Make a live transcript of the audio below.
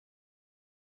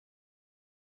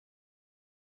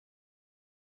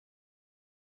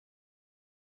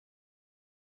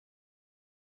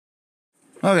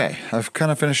Okay, I've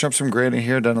kind of finished up some grading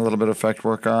here, done a little bit of effect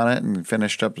work on it, and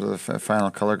finished up the final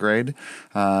color grade.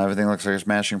 Everything looks like it's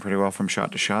matching pretty well from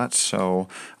shot to shot. So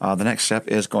the next step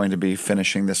is going to be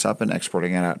finishing this up and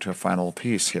exporting it out to a final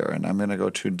piece here. And I'm going to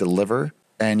go to Deliver.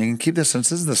 And you can keep this, since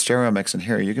this is the stereo mix in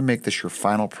here, you can make this your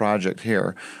final project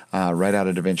here right out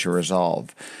of DaVinci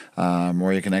Resolve.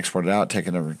 Or you can export it out, take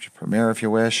it over to Premiere if you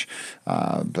wish.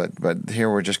 But here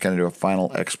we're just going to do a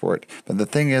final export. But the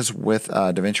thing is, with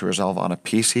DaVinci Resolve on a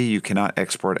PC, you cannot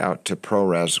export out to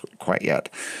ProRes quite yet.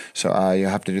 So you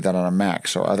have to do that on a Mac.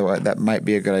 So otherwise, that might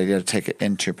be a good idea to take it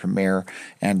into Premiere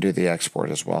and do the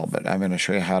export as well. But I'm going to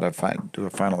show you how to do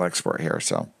a final export here.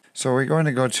 So we're going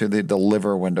to go to the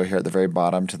Deliver window here at the very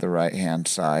bottom to the right-hand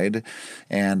side,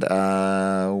 and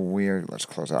let's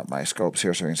close out my scopes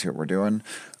here so you can see what we're doing.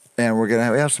 And we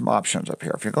have some options up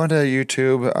here. If you're going to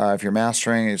YouTube, if you're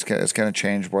mastering, it's going to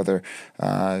change whether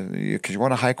because you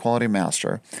want a high quality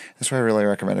master. That's why I really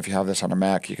recommend if you have this on a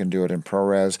Mac, you can do it in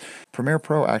ProRes. Premiere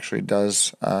Pro actually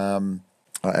does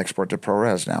export to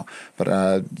ProRes now,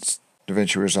 but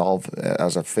DaVinci Resolve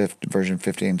as a version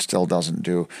 15 still doesn't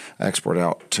do export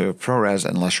out to ProRes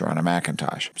unless you're on a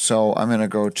Macintosh. So I'm going to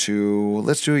go to,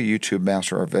 let's do a YouTube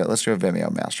master, or let's do a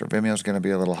Vimeo master. Vimeo is going to be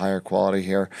a little higher quality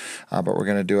here, but we're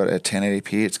going to do it at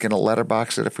 1080p. It's going to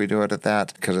letterbox it if we do it at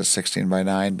that, because it's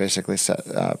 16:9, basically set.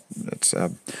 It's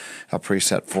a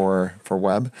preset for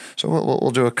web. So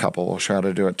we'll do a couple. We'll show how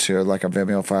to do it to like a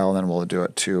Vimeo file, and then we'll do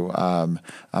it to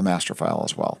a master file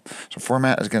as well. So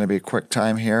format is going to be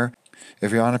QuickTime here.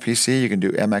 If you're on a PC, you can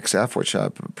do MXF, which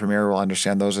Premiere will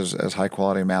understand those as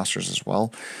high-quality masters as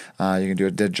well. You can do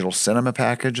a digital cinema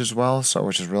package as well,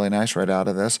 which is really nice right out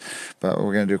of this. But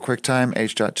we're going to do QuickTime,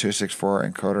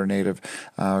 H.264 encoder native.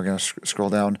 We're going to scroll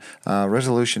down.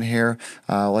 Resolution here,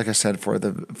 like I said, for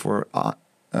web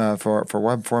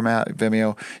format,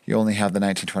 Vimeo, you only have the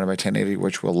 1920 by 1080,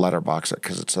 which will letterbox it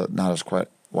because it's not as quite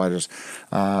wide as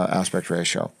aspect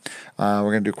ratio.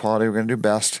 We're going to do quality, we're going to do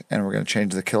best, and we're going to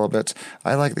change the kilobits.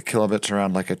 I like the kilobits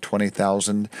around like a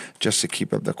 20,000 just to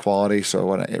keep up the quality. So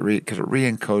when because it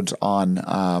re-encodes on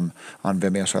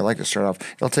Vimeo, so I like to start off.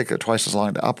 It'll take it twice as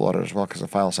long to upload it as well because the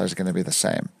file size is going to be the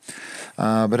same.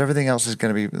 But everything else is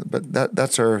going to be,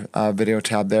 that's our video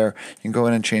tab there. You can go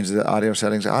in and change the audio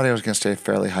settings. The audio is going to stay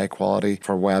fairly high quality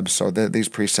for web, so these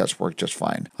presets work just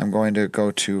fine. I'm going to go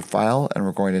to File, and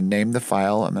we're going to name the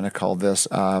file. I'm going to call this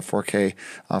 4K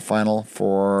final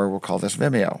we'll call this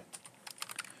Vimeo.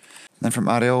 Then from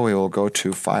audio, we will go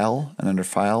to File, and under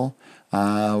File,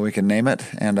 we can name it,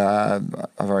 and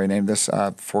I've already named this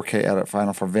 4K edit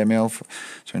final for Vimeo. So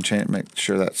I'm going to make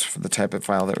sure that's the type of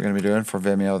file that we're going to be doing for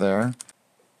Vimeo there.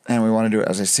 And we want to do it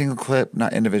as a single clip,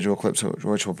 not individual clips,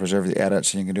 which will preserve the edits.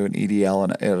 So you can do an EDL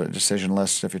and edit decision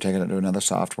list if you're taking it to another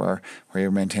software where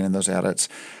you're maintaining those edits.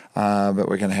 But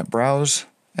we're going to hit Browse,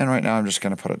 and right now I'm just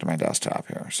going to put it to my desktop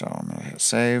here. So I'm going to hit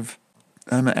Save.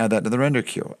 And I'm going to add that to the render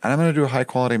queue. And I'm going to do a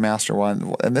high-quality master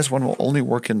one. And this one will only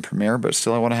work in Premiere, but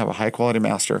still I want to have a high-quality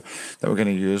master that we're going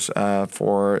to use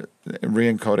for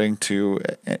re-encoding to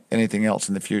anything else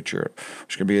in the future,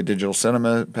 which could be a digital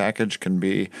cinema package, can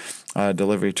be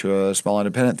delivery to a small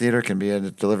independent theater, can be a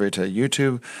delivery to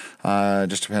YouTube,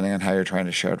 just depending on how you're trying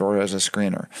to share it, or as a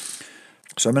screener.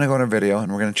 So I'm going to go to video,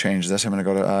 and we're going to change this. I'm going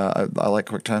to go to, I like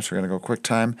QuickTime, so we're going to go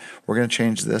QuickTime. We're going to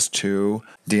change this to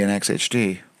DNX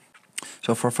HD.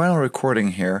 So for final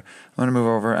recording here, I'm going to move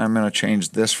over and I'm going to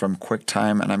change this from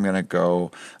QuickTime, and I'm going to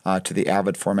go to the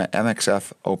Avid format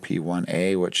MXF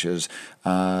OP1A, which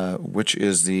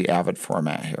is the Avid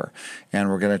format here. And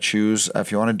we're going to choose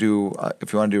if you want to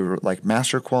do like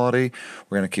master quality,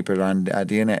 we're going to keep it on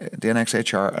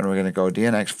DNX HR, and we're going to go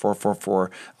DNX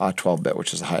 444 12-bit,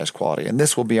 which is the highest quality. And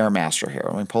this will be our master here.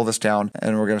 We pull this down,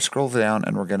 and we're going to scroll down,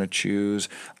 and we're going to choose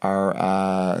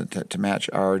our to match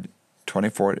our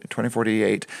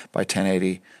 2048 by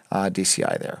 1080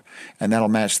 DCI there, and that'll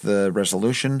match the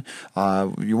resolution.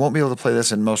 You won't be able to play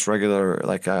this in most regular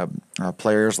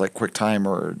players like QuickTime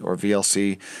or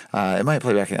VLC. It might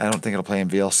play back. I don't think it'll play in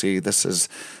VLC. This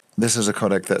is a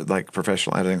codec that like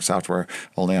professional editing software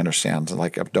only understands,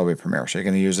 like Adobe Premiere. So you're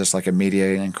going to use this like a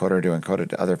media encoder to encode it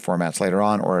to other formats later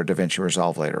on, or a DaVinci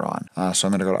Resolve later on. So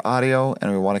I'm going to go to audio,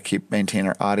 and we want to maintain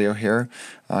our audio here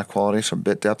quality. So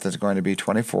bit depth is going to be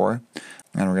 24.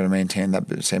 And we're going to maintain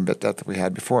that same bit depth that we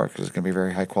had before because it's going to be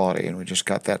very high quality. And we just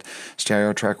got that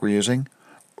stereo track we're using.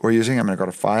 I'm going to go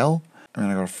to File. I'm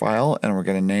going to go to File, and we're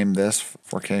going to name this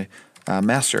 4K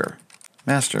Master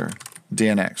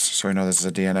DNX. So we know this is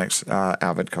a DNX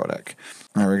Avid codec.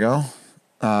 There we go.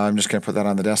 I'm just going to put that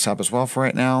on the desktop as well for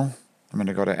right now. I'm going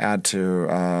to go to Add to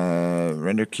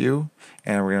Render Queue,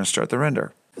 and we're going to start the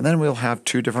render. And then we'll have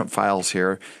two different files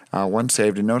here, one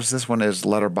saved. And notice this one is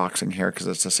letterboxing here because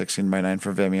it's a 16:9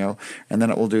 for Vimeo. And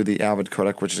then it will do the Avid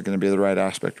codec, which is going to be the right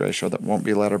aspect ratio that won't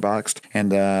be letterboxed.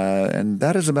 And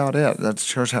that is about it. That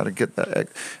shows how to get that.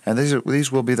 And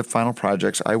these will be the final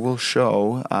projects I will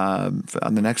show on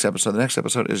the next episode. The next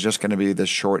episode is just going to be the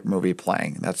short movie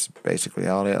playing. That's basically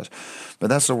how it is. But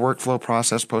that's the workflow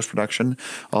process post-production,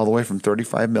 all the way from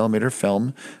 35mm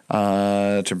film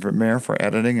to Premiere for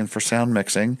editing and for sound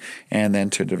mixing, and then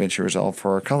to DaVinci Resolve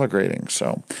for color grading.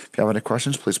 So if you have any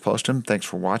questions, please post them. Thanks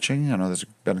for watching. I know this has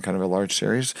been kind of a large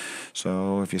series,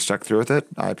 so if you stuck through with it,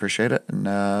 I appreciate it,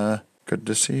 and good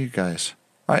to see you guys.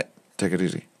 All right, take it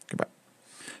easy. Goodbye.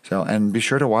 So, and be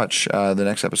sure to watch the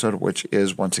next episode, which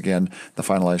is, once again, the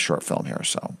finalized short film here.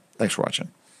 So thanks for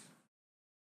watching.